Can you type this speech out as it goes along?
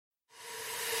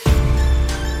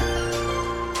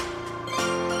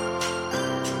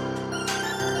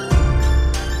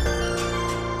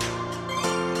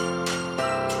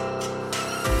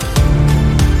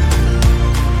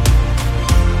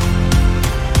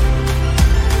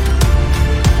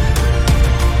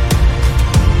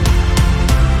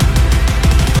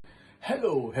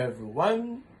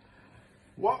everyone,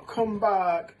 welcome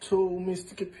back to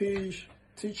Mr. Kapish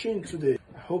teaching today.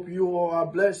 I hope you all are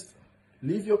blessed.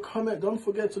 Leave your comment. Don't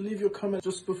forget to leave your comment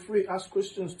just for free. Ask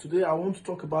questions. Today I want to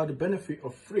talk about the benefit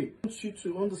of free. I want you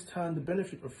to understand the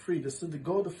benefit of free. This is the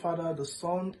God, the Father, the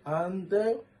Son, and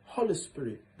the Holy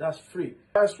Spirit. That's free.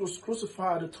 Christ was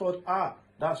crucified, the third hour.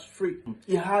 That's free.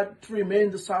 He had three main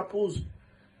disciples,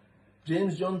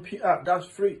 James, John, Peter. That's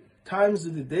free. Times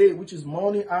of the day, which is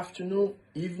morning, afternoon,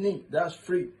 evening. That's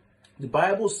free. The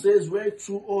Bible says where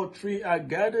two or three are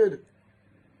gathered,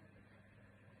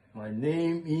 my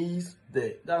name is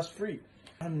there. That's free.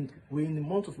 And we're in the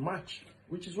month of March,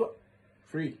 which is what?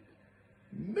 Free.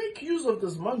 Make use of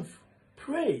this month.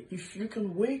 Pray if you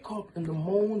can wake up in the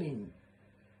morning.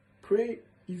 Pray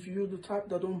if you're the type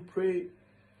that don't pray.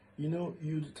 You know,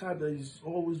 you're the type that is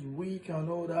always weak and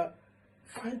all that.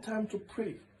 Find time to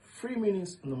pray. 3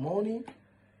 minutes in the morning,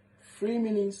 3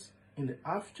 minutes in the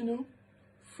afternoon,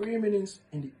 3 minutes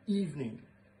in the evening.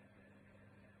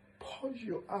 Pause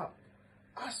your heart.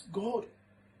 Ask God.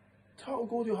 Tell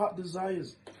God your heart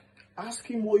desires. Ask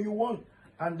Him what you want.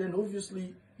 And then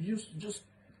obviously, you just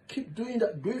keep doing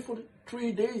that. Do it for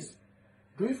 3 days.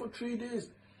 Do it for 3 days.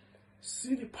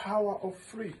 See the power of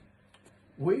free.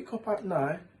 Wake up at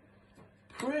 9.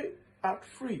 Pray at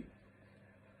 3.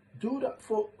 Do that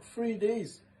for 3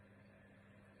 days.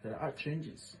 There are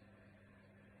changes.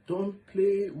 Don't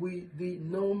play with the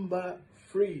number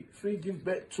 3. 3 give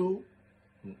birth to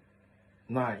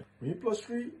 9. When you plus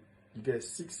 3, you get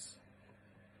 6.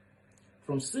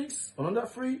 From 6, another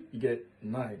 3, you get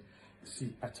 9.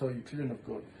 See, I tell you, children of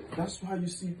God. That's why you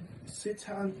see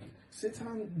Satan,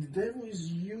 the devil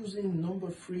is using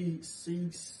number 3,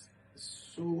 6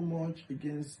 so much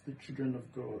against the children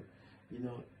of God. You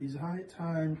know, it's high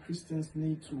time Christians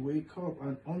need to wake up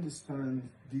and understand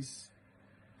this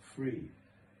free.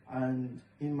 And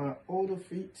in my other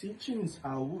teachings,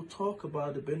 I will talk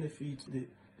about the benefits, the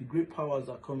great powers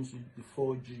that comes with the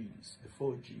 4 G's. The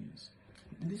 4 G's.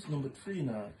 This number 3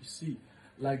 now, you see,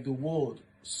 like the word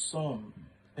son,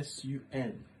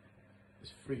 S-U-N,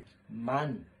 is free.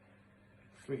 Man,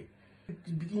 free.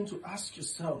 You begin to ask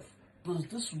yourself, does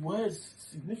this word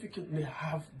significantly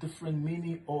have different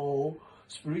meaning or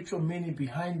spiritual meaning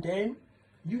behind them?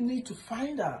 You need to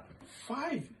find out.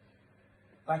 5.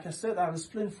 Like I said, I'll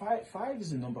explain 5. 5 is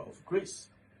the number of grace.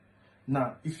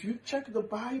 Now, if you check the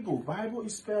Bible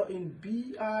is spelled in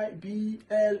B-I-B-L-E.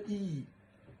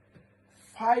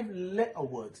 5-letter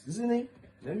words, isn't it?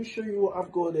 Let me show you what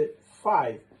I've got there.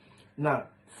 5. Now,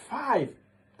 5,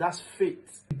 that's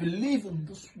faith. Believe in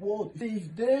this word.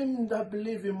 If them that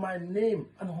believe in my name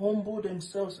and humble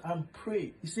themselves and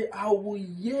pray, he said, I will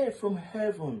hear from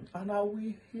heaven and I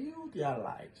will heal their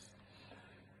lives.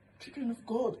 Children of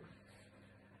God,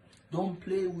 don't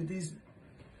play with these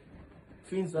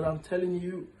things that I'm telling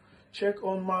you. Check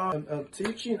on my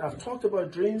teaching. I've talked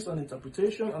about dreams and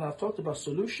interpretation, and I've talked about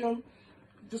solution.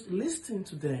 Just listen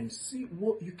to them. See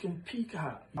what you can pick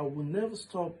out. I will never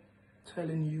stop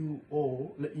telling you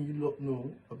or letting you lot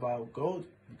know about God,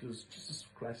 because Jesus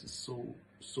Christ is so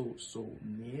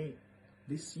near.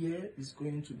 This year is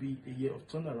going to be a year of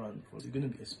turnaround. You're going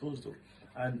to be exposed though.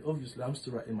 And obviously I'm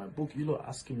still writing my book. You lot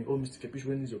asking me, oh Mr. Kapish,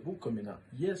 when is your book coming out?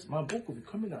 Yes, my book will be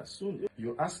coming out soon.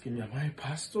 You're asking me, am I a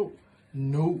pastor?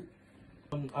 No.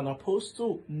 An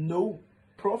apostle? No.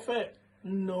 Prophet?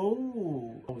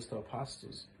 No. I always tell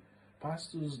pastors,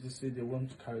 they say they want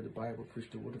to carry the Bible, preach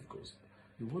the word of God.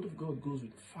 The word of God goes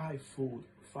with fivefold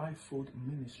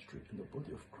ministry in the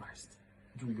body of Christ.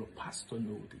 Do your pastor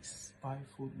know this?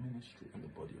 Fivefold ministry in the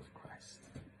body of Christ.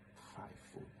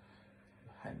 Fivefold.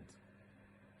 Hand.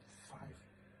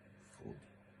 Fivefold.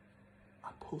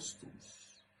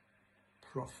 Apostles.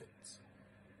 Prophets.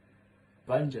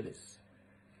 Evangelists.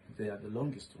 They are the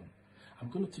longest one. I'm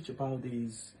going to teach about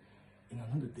these in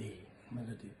another day.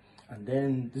 And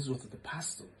then this was the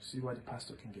pastor. See why the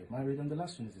pastor can get married. And the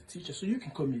last one is the teacher. So you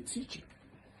can call me a teacher.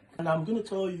 And I'm going to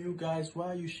tell you guys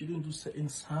why you shouldn't do certain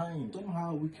signs.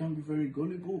 Somehow we can be very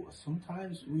gullible.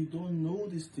 Sometimes we don't know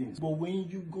these things. But when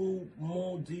you go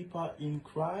more deeper in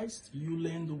Christ, you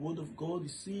learn the word of God. You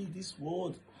see, this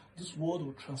word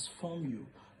will transform you.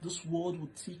 This word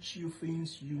will teach you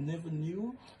things you never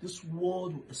knew. This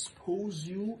word will expose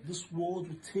you. This word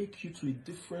will take you to a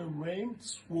different realm.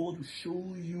 This word will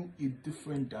show you a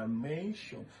different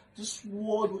dimension. This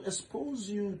word will expose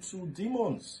you to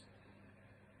demons.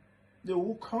 They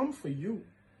will come for you.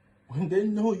 When they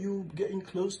know you getting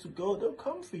close to God, they'll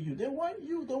come for you. They want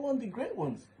you. They want the great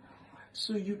ones.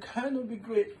 So you cannot be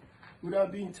great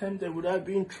without being tempted, without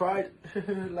being tried.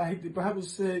 Like the Bible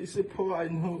says, it said, Paul, I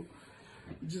know.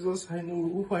 Jesus, I know.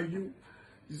 Who are you?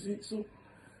 You see, so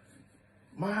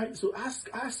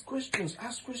ask questions,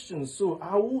 ask questions. So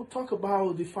I will talk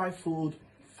about the fivefold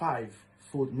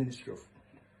ministry of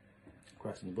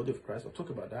Christ, in the body of Christ. I'll talk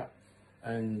about that.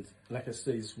 And like I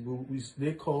say,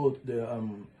 they called the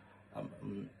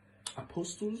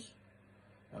apostles,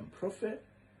 prophet,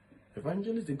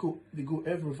 evangelists. They go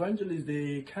every evangelist.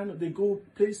 They go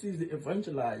places. They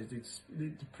evangelize.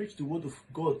 They preach the word of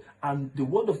God, and the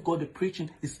word of God they're preaching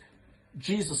is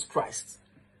Jesus Christ.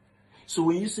 So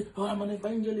when you say, "Oh, I'm an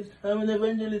evangelist. I'm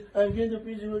going to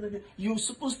preach the word of God," you're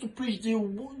supposed to preach the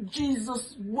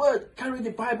Jesus word. Carry the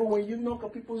Bible when you knock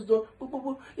at people's door.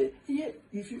 Yeah,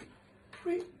 if you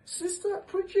preach, sister,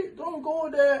 preach it. Don't go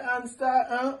there and start.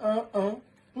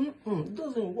 It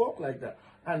doesn't work like that.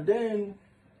 And then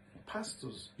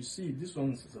pastors, you see, this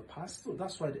one is a pastor.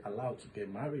 That's why they're allowed to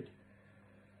get married.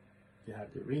 They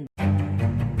have the ring.